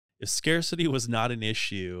if scarcity was not an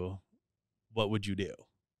issue, what would you do?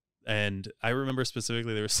 And I remember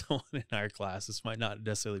specifically there was someone in our class, this might not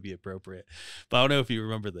necessarily be appropriate, but I don't know if you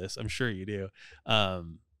remember this. I'm sure you do. The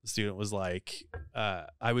student was like,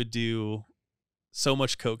 I would do so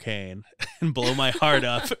much cocaine and blow my heart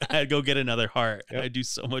up. I'd go get another heart. Yep. I'd do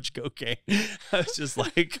so much cocaine. I was just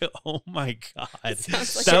like, oh my God. Like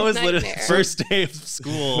that was literally nightmare. the first day of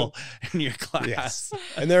school in your class. Yes.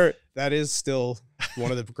 And that is still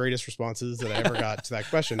one of the greatest responses that I ever got to that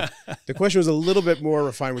question. The question was a little bit more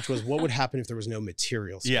refined, which was, what would happen if there was no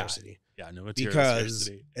material scarcity? Yeah, no material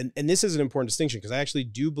scarcity. And this is an important distinction, because I actually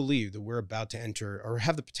do believe that we're about to enter, or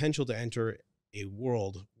have the potential to enter, a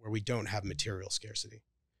world where we don't have material scarcity.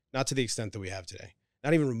 Not to the extent that we have today.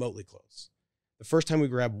 Not even remotely close. The first time we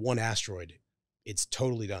grab one asteroid, it's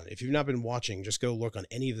totally done. If you've not been watching, just go look on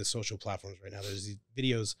any of the social platforms right now. There's these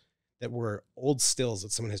videos that were old stills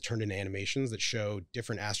that someone has turned into animations that show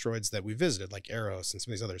different asteroids that we visited, like Eros and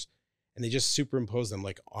some of these others. And they just superimpose them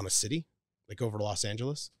like on a city, like over Los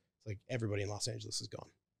Angeles. It's like everybody in Los Angeles is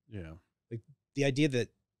gone. Yeah. Like the idea that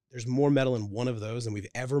there's more metal in one of those than we've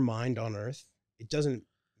ever mined on Earth, it doesn't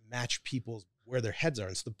match people's where their heads are.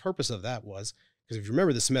 And so the purpose of that was, because if you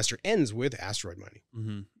remember, the semester ends with asteroid mining.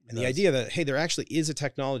 Mm-hmm. And the idea that, hey, there actually is a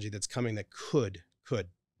technology that's coming that could,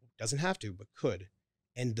 doesn't have to, but could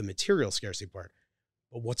end the material scarcity part.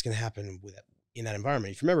 But what's going to happen with that in that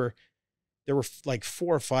environment? If you remember, there were like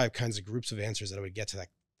 4 or 5 kinds of groups of answers that I would get to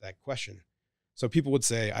that question. So people would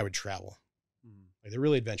say, I would travel. Mm-hmm. Like, they're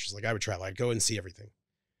really adventurous. Like, I would travel. I'd go and see everything.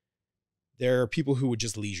 There are people who would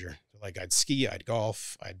just leisure. Like, I'd ski, I'd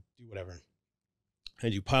golf, I'd do whatever.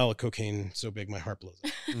 I'd do a pile of cocaine so big my heart blows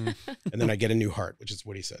up. And then I get a new heart, which is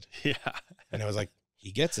what he said. Yeah. And I was like,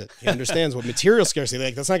 he gets it. He understands what material scarcity,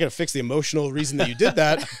 like, that's not going to fix the emotional reason that you did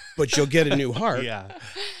that, but you'll get a new heart. Yeah.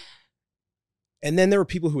 And then there were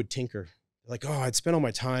people who would tinker. Like, oh, I'd spend all my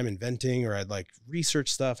time inventing, or I'd like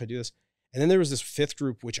research stuff. I do this. And then there was this 5th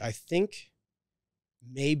group, which I think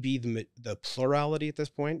may be the plurality at this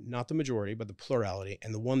point, not the majority, but the plurality.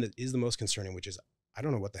 And the one that is the most concerning, which is, I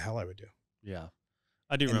don't know what the hell I would do. Yeah.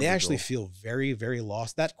 I do and remember. They actually feel very, very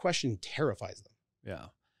lost. That question terrifies them. Yeah.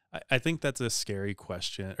 I think that's a scary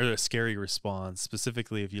question, or a scary response,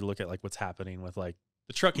 specifically if you look at like what's happening with like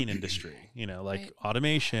the trucking industry, you know, like Right.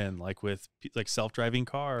 automation, like with like self-driving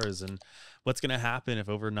cars, and what's going to happen if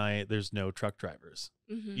overnight there's no truck drivers,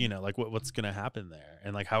 Mhm. you know, like what's going to happen there,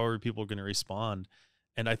 and like how are people going to respond?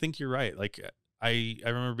 And I think you're right. Like I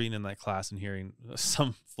remember being in that class and hearing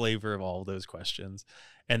some flavor of all of those questions.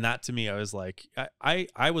 And that to me, I was like,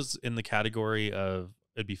 I was in the category of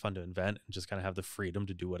it'd be fun to invent and just kind of have the freedom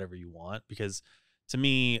to do whatever you want. Because to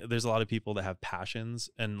me, there's a lot of people that have passions.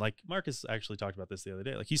 And like Marcus actually talked about this the other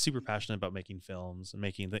day. Like he's super passionate about making films and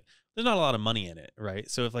making there's not a lot of money in it,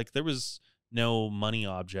 right? So if like there was no money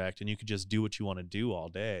object and you could just do what you want to do all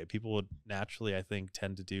day, people would naturally, I think,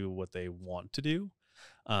 tend to do what they want to do.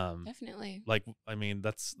 Definitely. Like, I mean,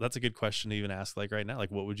 that's a good question to even ask, like right now,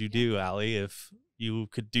 like what would you do, Allie, if you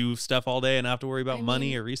could do stuff all day and not have to worry about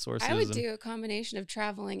money or resources? I would do a combination of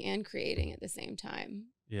traveling and creating at the same time.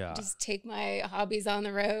 Yeah. Just take my hobbies on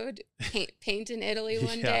the road, paint in Italy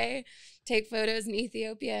one Yeah. day, take photos in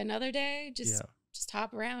Ethiopia another day, just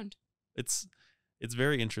hop around. It's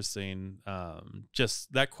very interesting.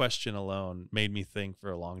 Just that question alone made me think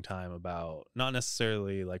for a long time about not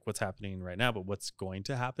necessarily like what's happening right now, but what's going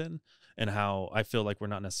to happen, and how I feel like we're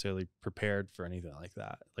not necessarily prepared for anything like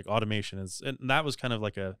that. Like automation is, and that was kind of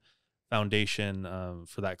like a foundation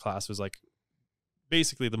for that class, was like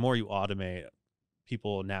basically the more you automate,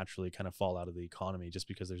 people naturally kind of fall out of the economy just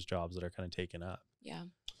because there's jobs that are kind of taken up. Yeah.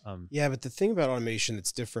 Yeah, but the thing about automation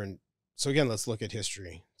that's different. So again, let's look at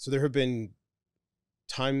history. So there have been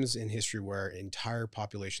times in history where entire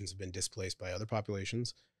populations have been displaced by other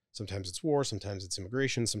populations. Sometimes it's war, sometimes it's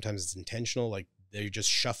immigration, sometimes it's intentional. Like they're just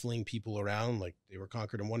shuffling people around. Like they were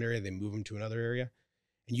conquered in one area, they move them to another area.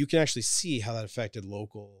 And you can actually see how that affected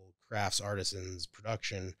local crafts, artisans,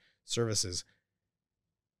 production, services.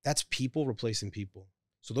 That's people replacing people.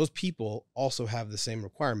 So those people also have the same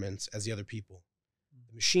requirements as the other people.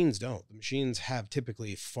 The machines don't. The machines have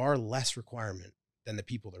typically far less requirement than the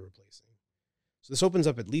people they're replacing. So this opens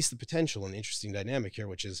up at least the potential and interesting dynamic here,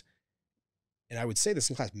 which is, and I would say this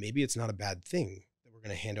in class, maybe it's not a bad thing that we're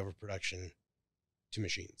going to hand over production to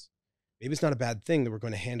machines. Maybe it's not a bad thing that we're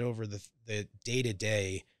going to hand over the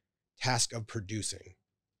day-to-day task of producing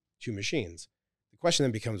to machines. The question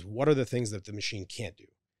then becomes, what are the things that the machine can't do?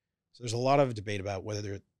 So there's a lot of debate about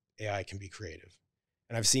whether AI can be creative.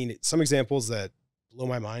 And I've seen some examples that blow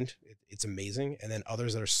my mind. It's amazing. And then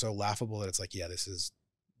others that are so laughable that it's like, yeah, this is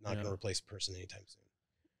not going to replace a person anytime soon.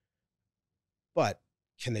 but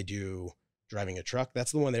can they do driving a truck?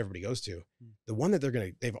 That's the one that everybody goes to. The one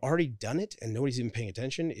that they've already done it and nobody's even paying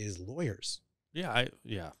attention is lawyers. Yeah.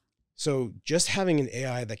 So just having an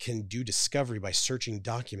AI that can do discovery by searching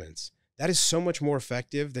documents, that is so much more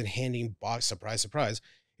effective than handing surprise, surprise.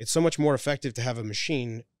 It's so much more effective to have a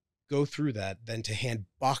machine go through that than to hand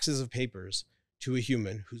boxes of papers to a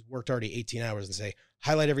human who's worked already 18 hours and say,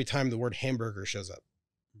 highlight every time the word hamburger shows up.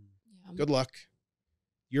 Yeah. Good luck.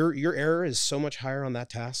 Your error is so much higher on that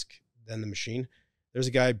task than the machine. There's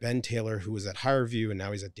a guy, Ben Taylor, who was at HireVue and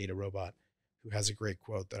now he's at Data Robot, who has a great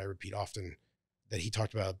quote that I repeat often, that he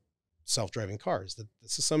talked about self-driving cars,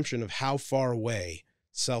 this assumption of how far away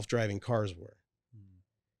self-driving cars were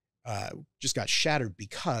just got shattered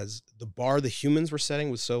because the bar the humans were setting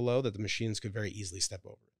was so low that the machines could very easily step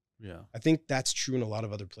over it. Yeah. I think that's true in a lot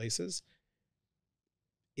of other places.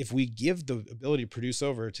 If we give the ability to produce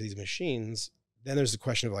over to these machines, then there's the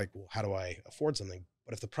question of like, well, how do I afford something?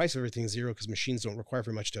 But if the price of everything is zero because machines don't require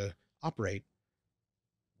very much to operate,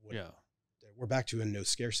 we're back to a no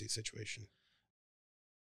scarcity situation.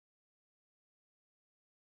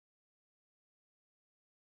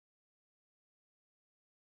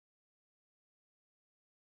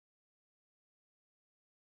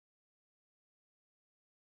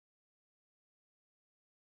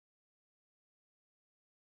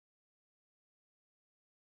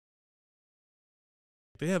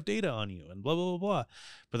 They have data on you and blah, blah, blah, blah.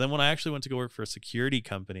 But then when I actually went to go work for a security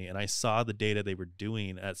company and I saw the data they were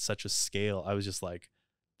doing at such a scale, I was just like,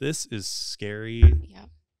 this is scary. Yeah.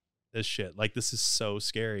 This shit. Like, this is so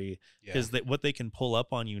scary because what they can pull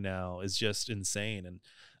up on you now is just insane. And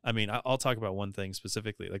I mean, I'll talk about one thing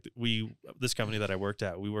specifically. Like this company that I worked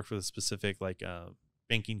at, we worked with a specific like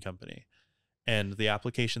banking company, and the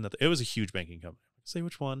application it was a huge banking company. I can say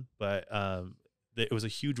which one, but it was a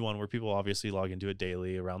huge one where people obviously log into it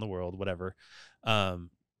daily around the world, whatever.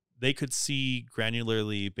 They could see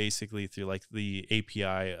granularly, basically through like the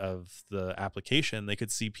API of the application, they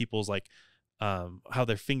could see people's like how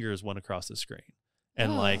their fingers went across the screen.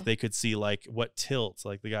 And like they could see like what tilts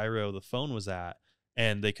like the gyro the phone was at.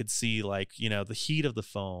 And they could see like, you know, the heat of the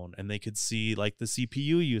phone, and they could see like the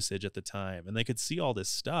CPU usage at the time, and they could see all this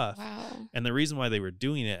stuff. Wow. And the reason why they were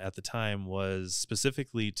doing it at the time was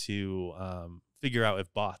specifically to figure out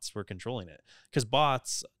if bots were controlling it, because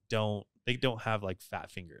bots don't have like fat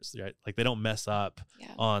fingers, right? Like they don't mess up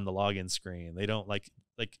on the login screen. They don't like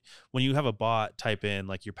when you have a bot type in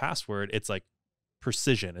like your password, it's like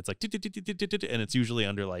precision. It's like and it's usually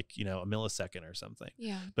under like, you know, a millisecond or something.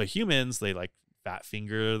 Yeah. But humans, they like fat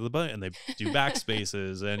finger the button and they do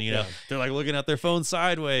backspaces and, you know, they're like looking at their phone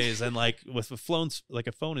sideways, and like with a phone, like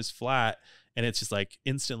a phone is flat and it's just like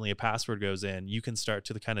instantly a password goes in, you can start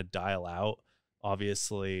to kind of dial out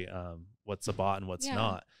obviously what's a bot and what's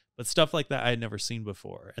not. But stuff like that I had never seen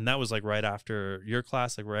before. And that was like right after your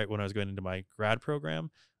class, like right when I was going into my grad program,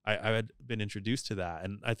 I had been introduced to that.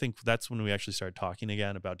 And I think that's when we actually started talking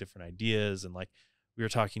again about different ideas. And like we were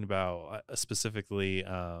talking about specifically,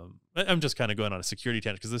 I'm just kind of going on a security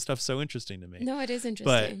tangent because this stuff's so interesting to me. No, it is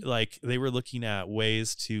interesting. But like they were looking at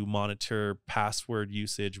ways to monitor password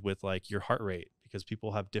usage with like your heart rate, because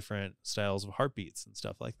people have different styles of heartbeats and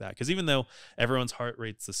stuff like that. Because even though everyone's heart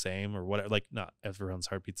rate's the same or whatever, like not everyone's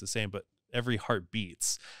heartbeat's the same, but every heart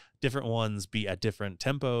beats. Different ones beat at different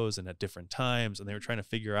tempos and at different times. And they were trying to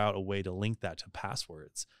figure out a way to link that to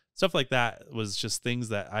passwords. Stuff like that was just things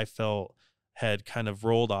that I felt had kind of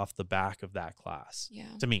rolled off the back of that class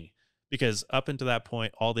to me. Because up until that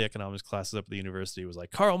point, all the economics classes up at the university was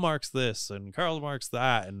like Karl Marx this and Karl Marx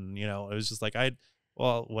that. And, you know, it was just like,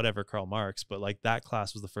 well, whatever, Karl Marx, but like that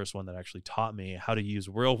class was the first one that actually taught me how to use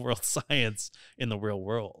real world science in the real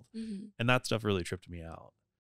world. Mm-hmm. And that stuff really tripped me out.